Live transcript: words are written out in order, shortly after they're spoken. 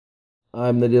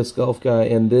I'm the Disc Golf Guy,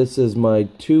 and this is my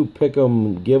 2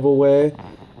 Pick'em giveaway.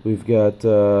 We've got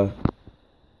 4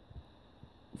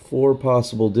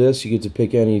 possible discs. You get to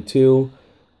pick any 2.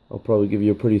 I'll probably give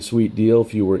you a pretty sweet deal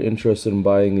if you were interested in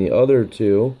buying the other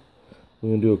 2. I'm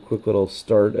going to do a quick little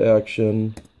start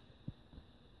action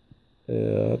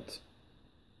at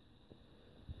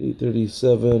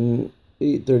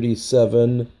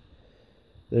 8:37.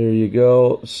 There you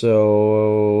go.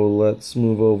 So let's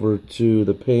move over to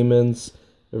the payments.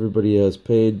 Everybody has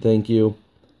paid. Thank you.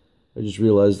 I just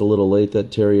realized a little late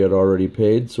that Terry had already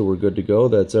paid, so we're good to go.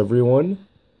 That's everyone.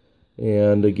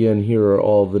 And again, here are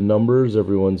all the numbers.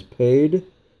 Everyone's paid.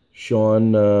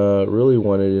 Sean really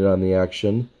wanted it on the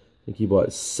action. I think he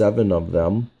bought 7 of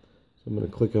them. So I'm going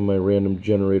to click on my random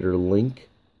generator link.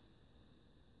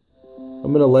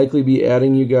 I'm going to likely be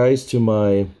adding you guys to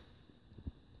my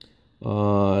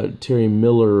Terry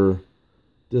Miller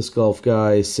Disc Golf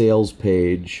Guy sales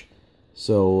page.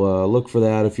 So look for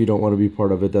that. If you don't want to be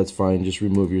part of it, that's fine. Just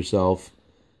remove yourself.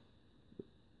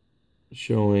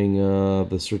 Showing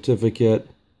the certificate.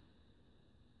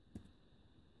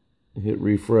 Hit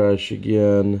refresh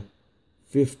again.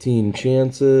 15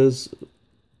 chances.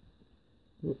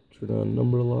 Turn on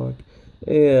number lock.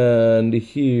 And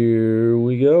here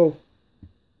we go.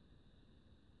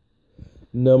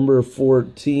 Number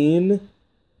 14. I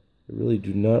really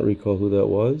do not recall who that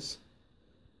was.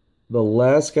 The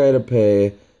last guy to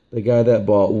pay, the guy that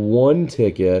bought 1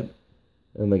 ticket,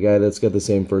 and the guy that's got the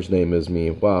same first name as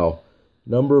me. Wow.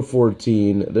 Number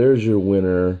 14, there's your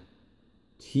winner.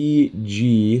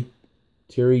 TG,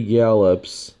 Terry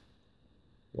Gallops.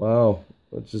 Wow.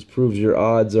 That just proves your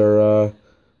odds are,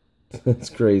 that's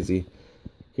crazy.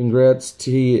 Congrats,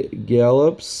 T.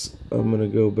 Gallops. I'm going to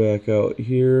go back out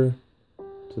here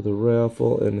to the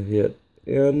raffle and hit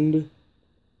end.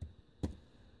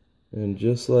 And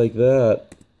just like that,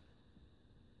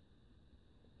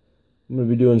 I'm going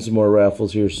to be doing some more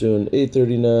raffles here soon.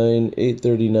 8:39,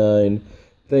 8:39.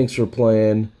 Thanks for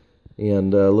playing,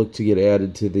 and look to get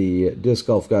added to the Disc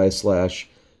Golf Guy / Smashbox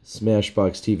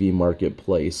TV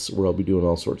Marketplace, where I'll be doing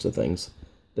all sorts of things.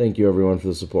 Thank you, everyone, for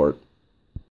the support.